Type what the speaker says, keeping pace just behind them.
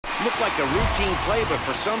Looked like a routine play, but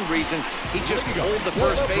for some reason, he just pulled the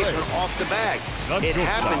first baseman off the bag. It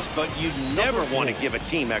happens, but you never want to give a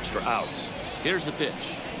team extra outs. Here's the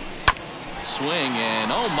pitch. Swing,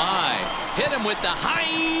 and oh my. Hit him with the high.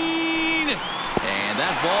 And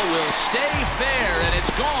that ball will stay fair, and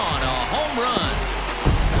it's gone. A home run.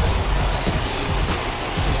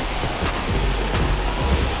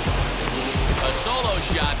 A solo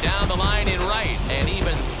shot down the line in right, and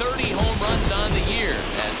even 30 home runs on the year.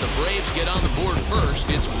 As the Braves get on the board first,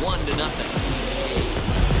 it's 1-0.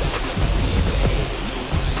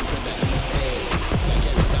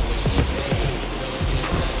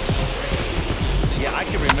 Yeah, I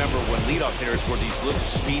can remember when leadoff hitters were these little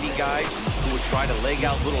speedy guys who would try to leg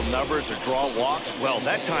out little numbers or draw walks. Well,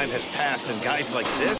 that time has passed, and guys like this